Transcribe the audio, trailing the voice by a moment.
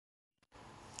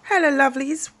Hello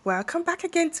lovelies, welcome back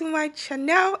again to my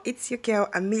channel. It's your girl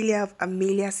Amelia of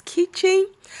Amelia's Kitchen.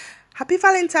 Happy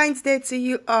Valentine's Day to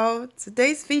you all.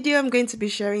 Today's video I'm going to be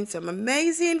sharing some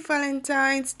amazing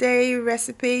Valentine's Day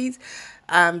recipes,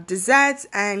 desserts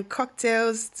and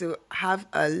cocktails to have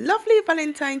a lovely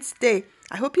Valentine's Day.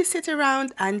 I hope you sit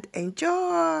around and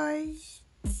enjoy.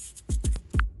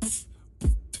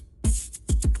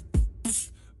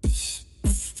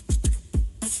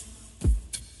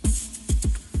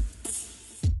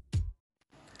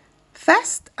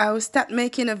 First, I will start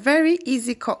making a very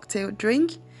easy cocktail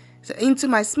drink. So into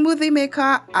my smoothie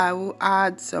maker, I will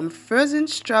add some frozen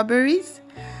strawberries.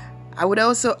 I would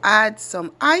also add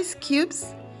some ice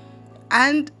cubes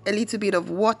and a little bit of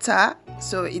water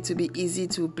so it will be easy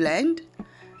to blend.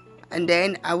 And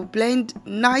then I will blend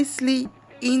nicely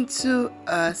into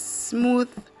a smooth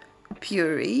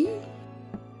puree.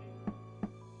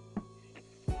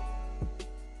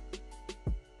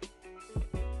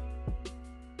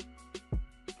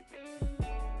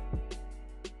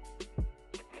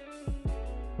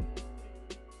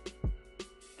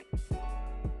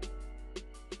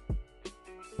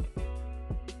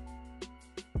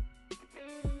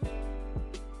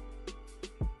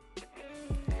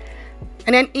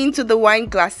 And then into the wine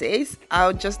glasses,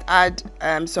 I'll just add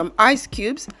some ice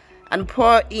cubes and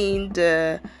pour in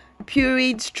the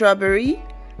pureed strawberry.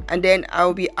 And then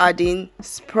I'll be adding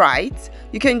Sprite.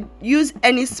 You can use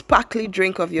any sparkly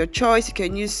drink of your choice. You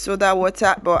can use soda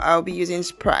water, but I'll be using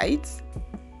Sprite.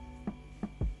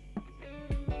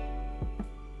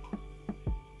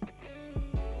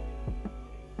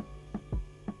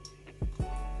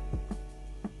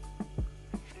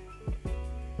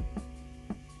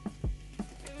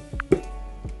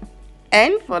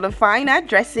 And for the final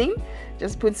dressing,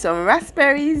 just put some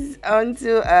raspberries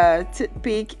onto a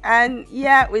toothpick and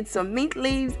with some mint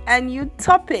leaves, and you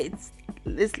top it.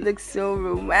 This looks so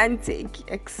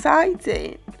romantic,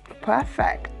 exciting,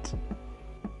 perfect.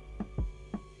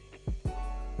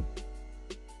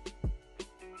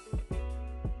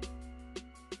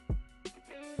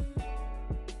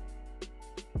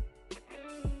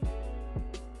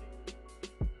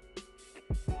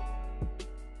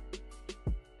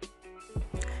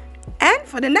 And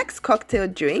for the next cocktail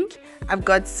drink, I've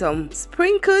got some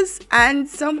sprinkles and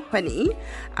some honey.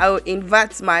 I will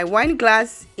invert my wine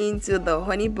glass into the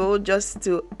honey bowl just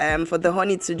to for the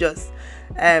honey to just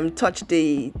touch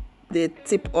the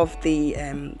tip of the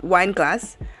wine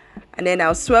glass, and then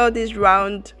I'll swirl this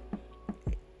round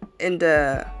in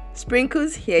the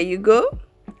sprinkles. Here you go.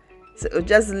 So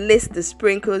just list the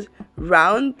sprinkles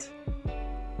round.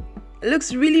 It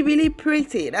looks really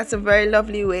pretty. That's a very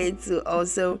lovely way to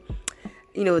also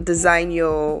design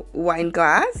your wine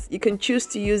glass. You can choose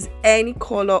to use any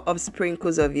color of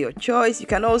sprinkles of your choice. You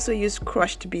can also use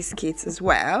crushed biscuits as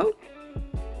well.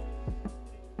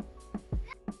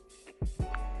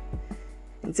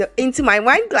 And so into my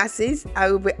wine glasses, I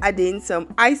will be adding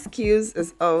some ice cubes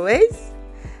as always.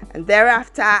 And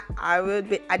thereafter, I will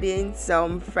be adding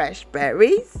some fresh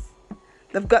berries.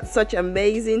 They've got such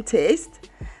amazing taste.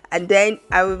 And then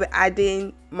I will be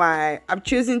adding I'm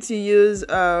choosing to use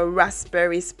a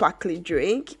raspberry sparkly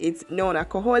drink. It's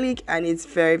non-alcoholic and it's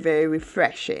very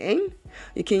refreshing.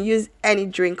 You can use any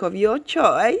drink of your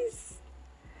choice.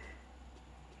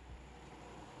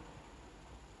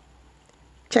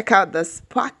 Check out the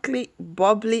sparkly,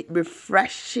 bubbly,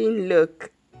 refreshing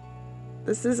look.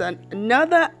 This is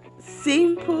another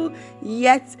simple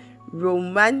yet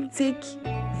romantic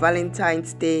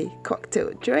Valentine's Day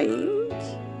cocktail drink.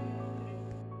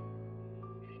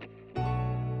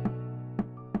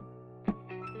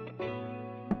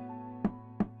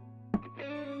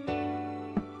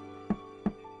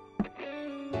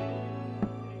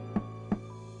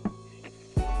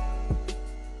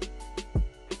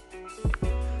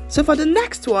 So for the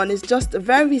next one, it's just a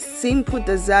very simple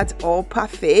dessert or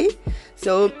parfait.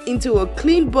 So into a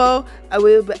clean bowl, I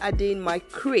will be adding my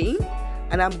cream,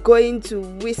 and I'm going to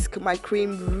whisk my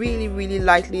cream really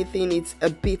lightly thin. It's a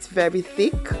bit very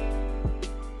thick.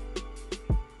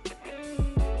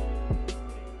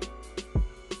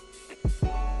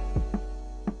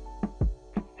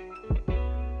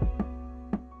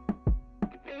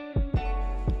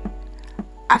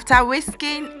 After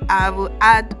whisking, I will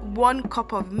add 1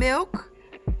 cup of milk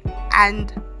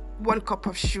and 1 cup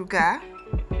of sugar,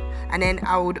 and then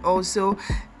I would also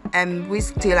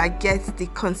whisk till I get the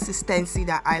consistency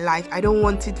that I like. I don't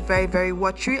want it very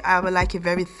watery. I would like a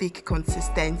very thick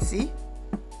consistency.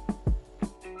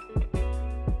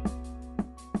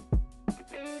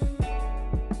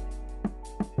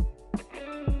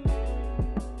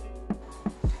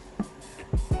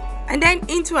 And then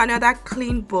into another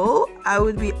clean bowl, I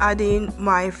will be adding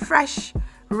my fresh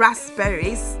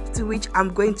raspberries, to which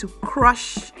I'm going to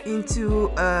crush into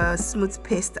a smooth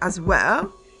paste as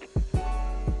well.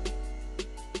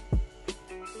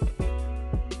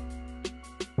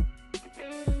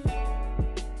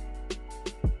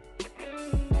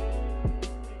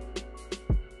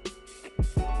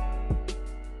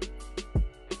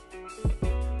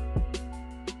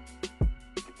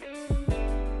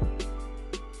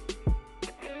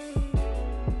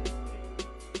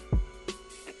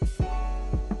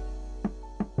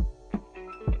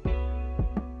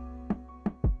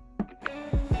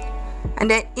 And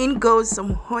then in goes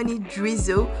some honey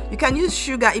drizzle. You can use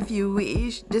sugar if you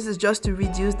wish. This is just to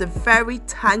reduce the very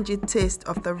tangy taste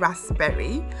of the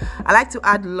raspberry. I like to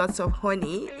add lots of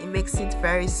honey. It makes it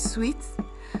very sweet.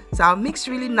 So I'll mix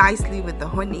really nicely with the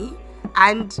honey,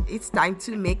 and it's time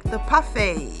to make the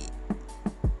parfait.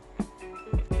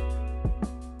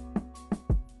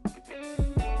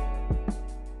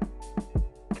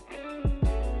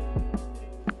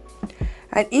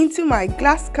 And into my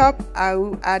glass cup, I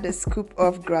will add a scoop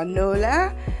of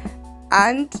granola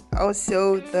and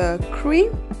also the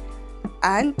cream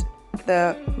and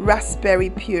the raspberry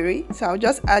puree. So I'll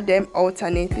just add them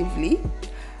alternatively.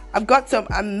 I've got some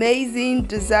amazing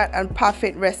dessert and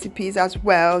parfait recipes as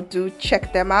well. Do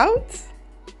check them out.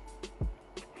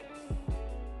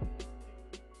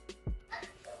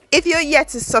 If you're yet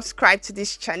to subscribe to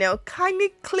this channel,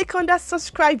 kindly click on that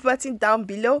subscribe button down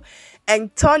below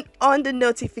and turn on the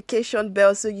notification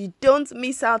bell so you don't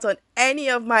miss out on any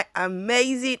of my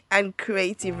amazing and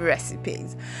creative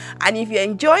recipes. And if you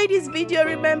enjoyed this video,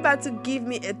 remember to give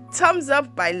me a thumbs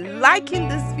up by liking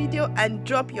this video and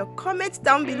drop your comments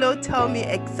down below. Tell me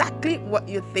exactly what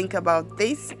you think about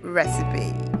this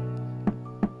recipe.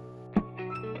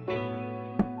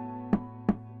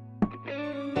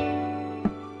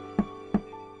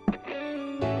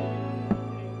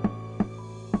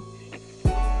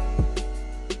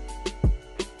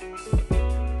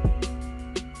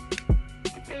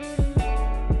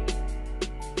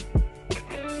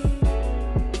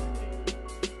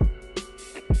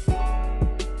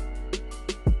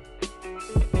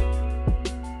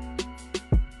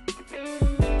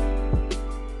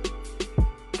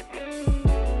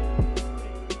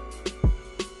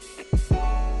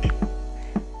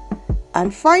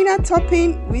 And final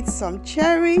topping with some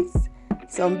cherries,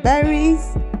 some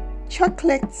berries,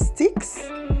 chocolate sticks,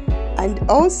 and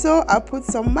also I'll put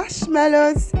some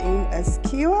marshmallows in a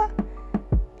skewer.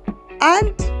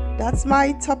 And that's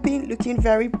my topping, looking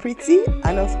very pretty.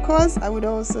 And of course I would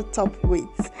also top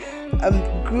with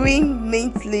green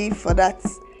mint leaf for that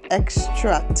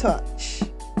extra touch.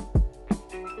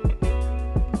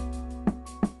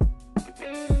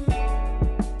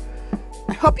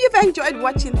 I hope you've enjoyed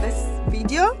watching this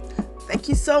video. Thank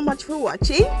you so much for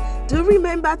watching. Do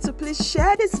remember to please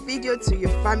share this video to your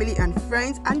family and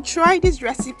friends and try this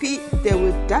recipe. They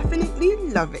will definitely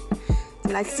love it.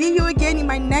 Till I see you again in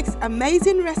my next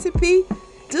amazing recipe,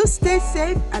 do stay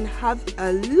safe and have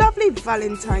a lovely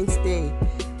Valentine's Day.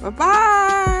 Bye bye.